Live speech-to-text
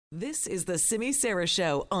This is the Simi Sara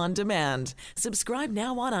Show on demand. Subscribe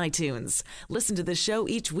now on iTunes. Listen to the show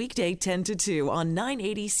each weekday 10 to 2 on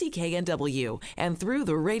 980 CKNW and through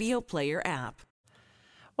the Radio Player app.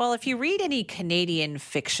 Well, if you read any Canadian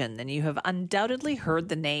fiction, then you have undoubtedly heard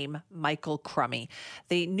the name Michael Crummey.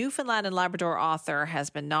 The Newfoundland and Labrador author has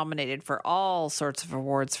been nominated for all sorts of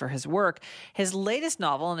awards for his work. His latest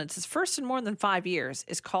novel, and it's his first in more than 5 years,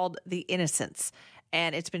 is called The Innocents.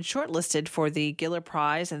 And it's been shortlisted for the Giller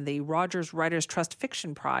Prize and the Rogers Writers Trust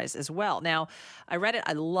Fiction Prize as well. Now, I read it.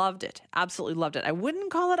 I loved it. Absolutely loved it. I wouldn't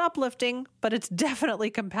call it uplifting, but it's definitely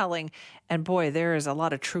compelling. And boy, there is a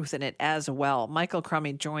lot of truth in it as well. Michael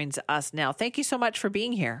Crummey joins us now. Thank you so much for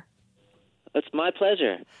being here. It's my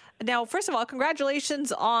pleasure. Now, first of all,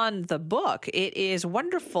 congratulations on the book. It is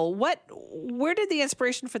wonderful. Where did the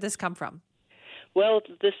inspiration for this come from? Well,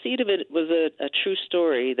 the seed of it was a true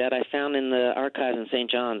story that I found in the archives in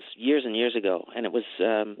St. John's years and years ago. And it was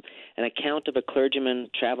an account of a clergyman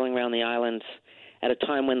traveling around the island at a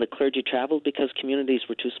time when the clergy traveled because communities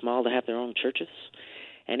were too small to have their own churches.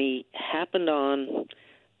 And he happened on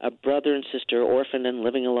a brother and sister orphaned and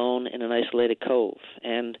living alone in an isolated cove.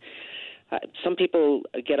 And some people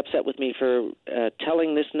get upset with me for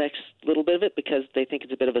telling this next little bit of it because they think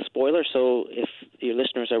it's a bit of a spoiler. So if your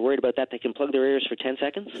listeners are worried about that, they can plug their ears for 10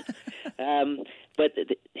 seconds. But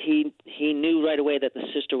he knew right away that the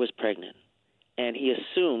sister was pregnant, and he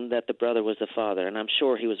assumed that the brother was the father, and I'm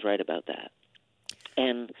sure he was right about that.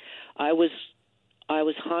 And I was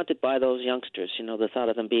haunted by those youngsters, the thought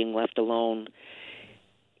of them being left alone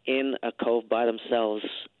in a cove by themselves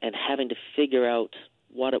and having to figure out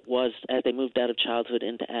what it was as they moved out of childhood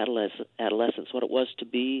into adolescence, what it was to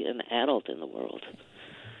be an adult in the world.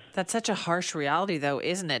 That's such a harsh reality, though,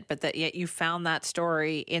 isn't it? But that yet you found that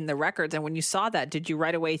story in the records. And when you saw that, did you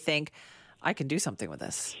right away think, I can do something with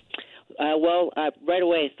this? I right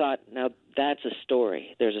away thought, now that's a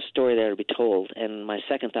story. There's a story there to be told. And my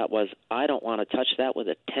second thought was, I don't want to touch that with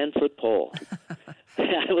a 10-foot pole.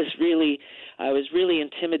 I was really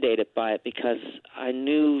intimidated by it because I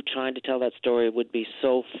knew trying to tell that story would be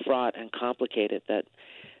so fraught and complicated that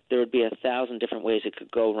there would be 1,000 different ways it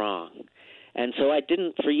could go wrong. And so I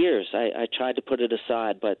didn't for years. I tried to put it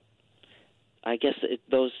aside, but I guess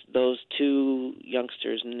those two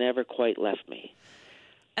youngsters never quite left me.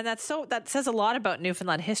 And that says a lot about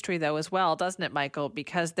Newfoundland history, though, as well, doesn't it, Michael?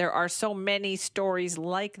 Because there are so many stories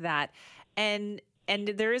like that, and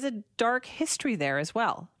there is a dark history there as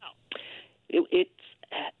well.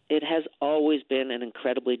 It has always been an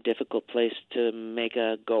incredibly difficult place to make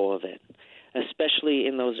a go of it, especially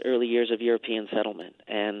in those early years of European settlement.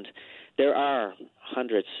 And there are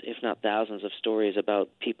hundreds, if not thousands, of stories about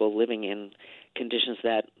people living in conditions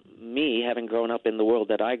that me, having grown up in the world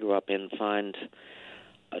that I grew up in, find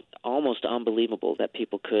almost unbelievable that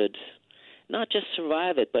people could not just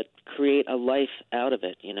survive it, but create a life out of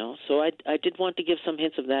it, So I did want to give some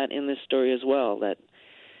hints of that in this story as well,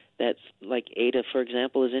 that's like Ada, for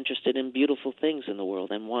example, is interested in beautiful things in the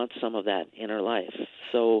world and wants some of that in her life.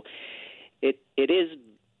 So it is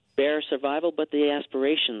bare survival, but the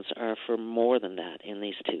aspirations are for more than that in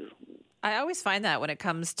these two. I always find that when it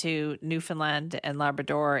comes to Newfoundland and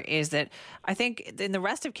Labrador is that I think in the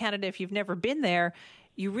rest of Canada, if you've never been there,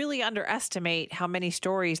 you really underestimate how many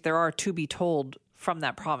stories there are to be told from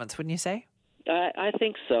that province, wouldn't you say? I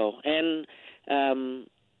think so. And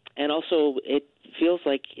also it feels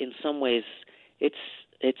like in some ways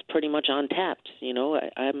it's pretty much untapped.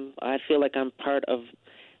 I feel like I'm part of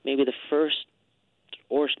maybe the first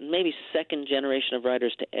or maybe second generation of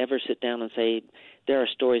writers to ever sit down and say there are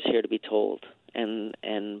stories here to be told,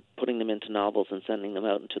 and putting them into novels and sending them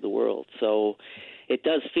out into the world. So it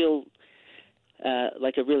does feel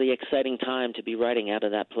like a really exciting time to be writing out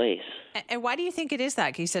of that place. And why do you think it is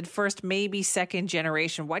that? You said first, maybe second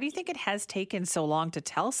generation. Why do you think it has taken so long to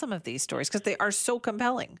tell some of these stories? Because they are so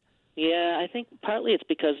compelling. Yeah, I think partly it's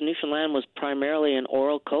because Newfoundland was primarily an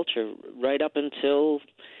oral culture right up until,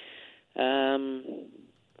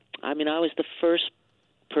 I was the first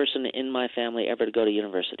person in my family ever to go to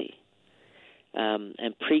university.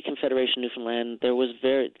 And pre-Confederation Newfoundland, there was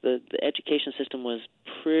the education system was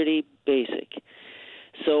pretty basic.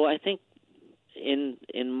 So I think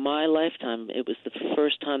in my lifetime, it was the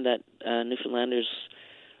first time that Newfoundlanders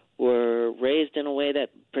were raised in a way that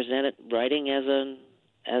presented writing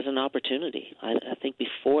as an opportunity. I think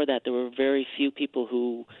before that, there were very few people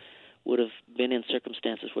who would have been in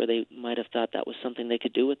circumstances where they might have thought that was something they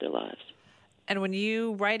could do with their lives. And when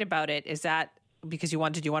you write about it, is that because you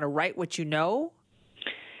want to write what you know?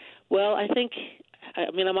 Well,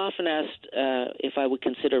 I'm often asked if I would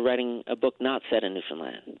consider writing a book not set in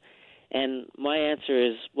Newfoundland. And my answer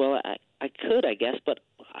is, well, I could, I guess, but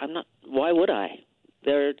I'm not. Why would I?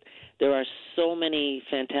 There are so many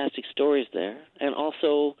fantastic stories there, and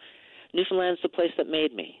also Newfoundland's the place that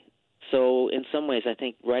made me. So in some ways, I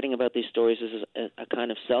think writing about these stories is a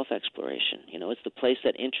kind of self-exploration. It's the place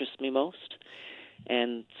that interests me most,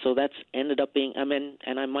 and so that's ended up being.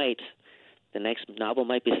 The next novel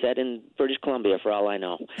might be set in British Columbia, for all I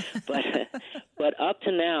know. But up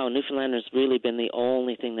to now, Newfoundland has really been the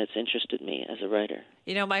only thing that's interested me as a writer.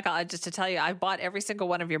 Michael, just to tell you, I bought every single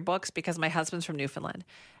one of your books because my husband's from Newfoundland.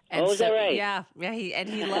 And is that right? Yeah.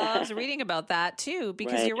 He loves reading about that too,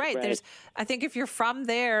 because you're right. I think if you're from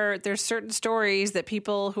there, there's certain stories that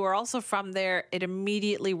people who are also from there, it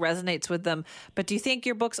immediately resonates with them. But do you think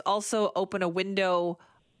your books also open a window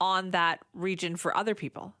on that region for other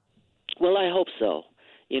people? Well, I hope so.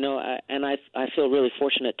 I feel really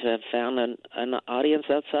fortunate to have found an audience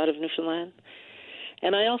outside of Newfoundland.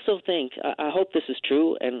 And I also think, I hope this is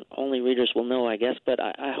true, and only readers will know, I guess, but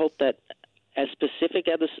I hope that as specific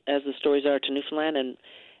as the stories are to Newfoundland, and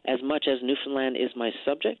as much as Newfoundland is my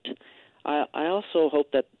subject, I also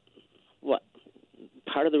hope that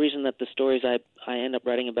part of the reason that the stories I end up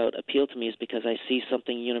writing about appeal to me is because I see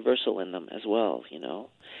something universal in them as well,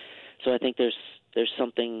 So I think there's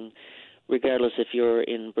something, regardless if you're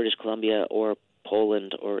in British Columbia or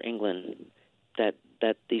Poland or England, that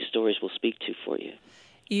these stories will speak to for you.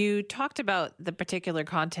 You talked about the particular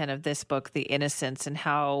content of this book, The Innocents, and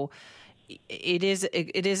how it is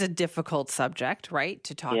a difficult subject, right,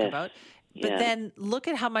 to talk about. But then look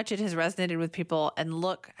at how much it has resonated with people, and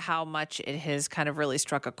look how much it has kind of really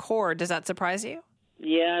struck a chord. Does that surprise you?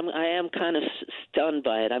 Yeah, I am kind of stunned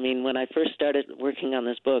by it. I mean, when I first started working on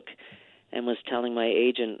this book and was telling my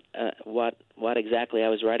agent what exactly I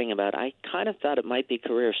was writing about, I kind of thought it might be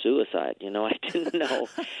career suicide.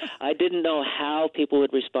 I didn't know how people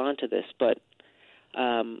would respond to this, but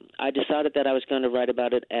I decided that I was going to write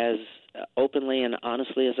about it as openly and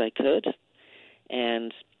honestly as I could,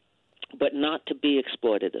 but not to be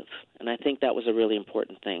exploitative. And I think that was a really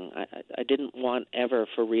important thing. I didn't want ever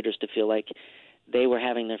for readers to feel like they were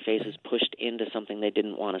having their faces pushed into something they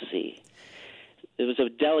didn't want to see. It was a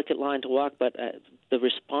delicate line to walk, but the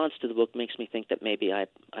response to the book makes me think that maybe I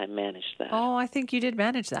managed that. Oh, I think you did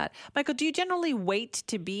manage that. Michael, do you generally wait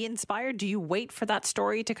to be inspired? Do you wait for that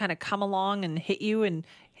story to kind of come along and hit you, and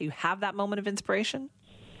you have that moment of inspiration?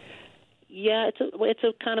 Yeah, it's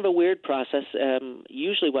a kind of a weird process.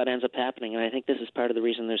 Usually what ends up happening, and I think this is part of the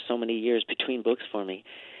reason there's so many years between books for me,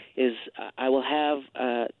 is I will have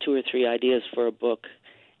 2 or 3 ideas for a book,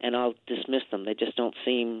 and I'll dismiss them. They just don't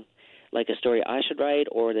seem like a story I should write,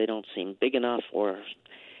 or they don't seem big enough,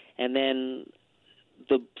 and then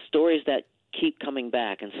the stories that keep coming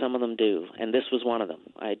back, and some of them do, and this was one of them.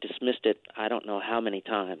 I dismissed it I don't know how many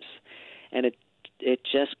times, and it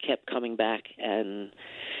just kept coming back and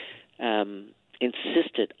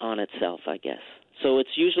insisted on itself, I guess. So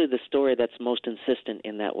it's usually the story that's most insistent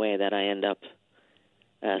in that way that I end up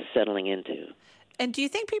settling into. And do you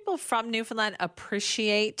think people from Newfoundland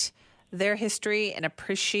appreciate their history and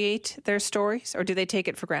appreciate their stories, or do they take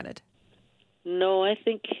it for granted? No, I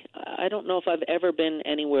don't know if I've ever been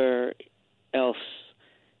anywhere else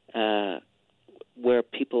where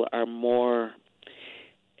people are more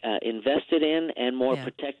invested in and more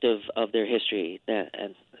protective of their history than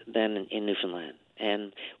in Newfoundland,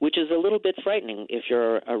 and which is a little bit frightening if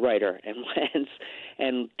you're a writer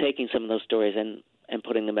and taking some of those stories and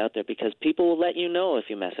putting them out there, because people will let you know if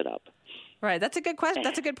you mess it up. Right. That's a good question.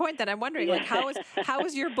 That's a good point. Then I'm wondering, how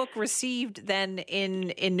is your book received then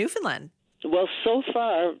in Newfoundland? Well, so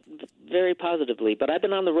far, very positively. But I've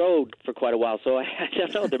been on the road for quite a while, so I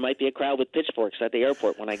don't know. There might be a crowd with pitchforks at the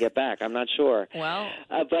airport when I get back. I'm not sure. Well,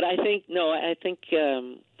 but I think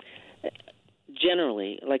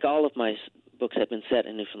generally, like all of my books have been set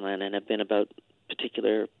in Newfoundland and have been about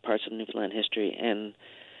particular parts of Newfoundland history, and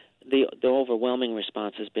the overwhelming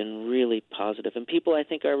response has been really positive. And people, I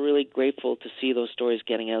think, are really grateful to see those stories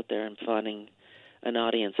getting out there and finding an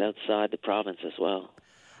audience outside the province as well.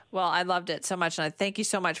 Well, I loved it so much, and I thank you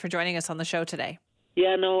so much for joining us on the show today.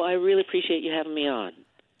 Yeah, no, I really appreciate you having me on.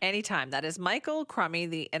 Anytime. That is Michael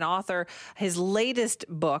Crummy, an author. His latest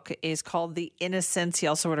book is called The Innocents. He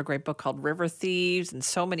also wrote a great book called River Thieves and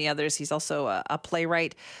so many others. He's also a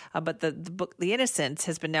playwright. But the book, The Innocents,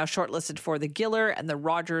 has been now shortlisted for the Giller and the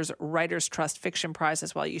Rogers Writers Trust Fiction Prize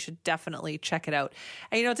as well. You should definitely check it out.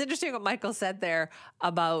 And, it's interesting what Michael said there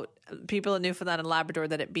about people in Newfoundland and Labrador,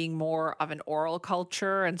 that it being more of an oral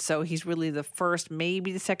culture. And so he's really the first,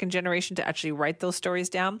 maybe the second generation to actually write those stories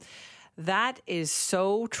down. That is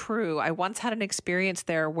so true. I once had an experience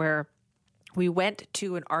there where we went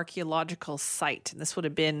to an archaeological site, and this would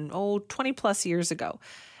have been, 20 plus years ago.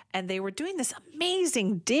 And they were doing this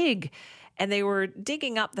amazing dig, and they were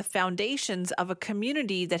digging up the foundations of a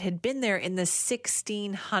community that had been there in the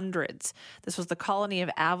 1600s. This was the colony of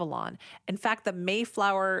Avalon. In fact, the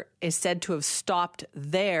Mayflower is said to have stopped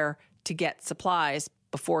there to get supplies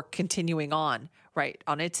before continuing on, right,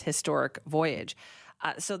 on its historic voyage.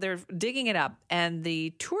 So they're digging it up, and the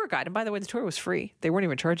tour guide, and by the way, the tour was free. They weren't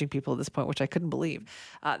even charging people at this point, which I couldn't believe.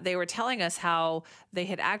 They were telling us how they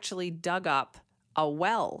had actually dug up a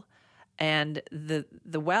well, and the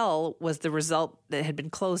well was the result that had been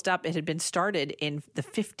closed up. It had been started in the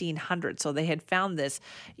 1500s. So they had found this,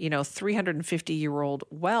 350-year-old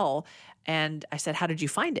well. And I said, how did you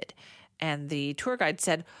find it? And the tour guide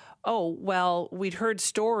said, oh, well, we'd heard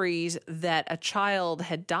stories that a child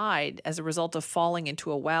had died as a result of falling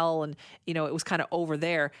into a well. And, it was kind of over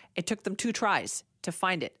there. It took them 2 tries to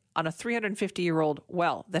find it on a 350-year-old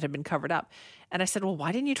well that had been covered up. And I said, well,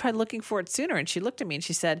 why didn't you try looking for it sooner? And she looked at me and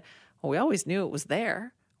she said, well, we always knew it was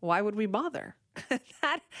there. Why would we bother?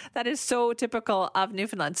 That is so typical of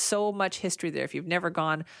Newfoundland. So much history there. If you've never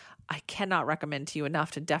gone, I cannot recommend to you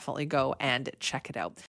enough to definitely go and check it out.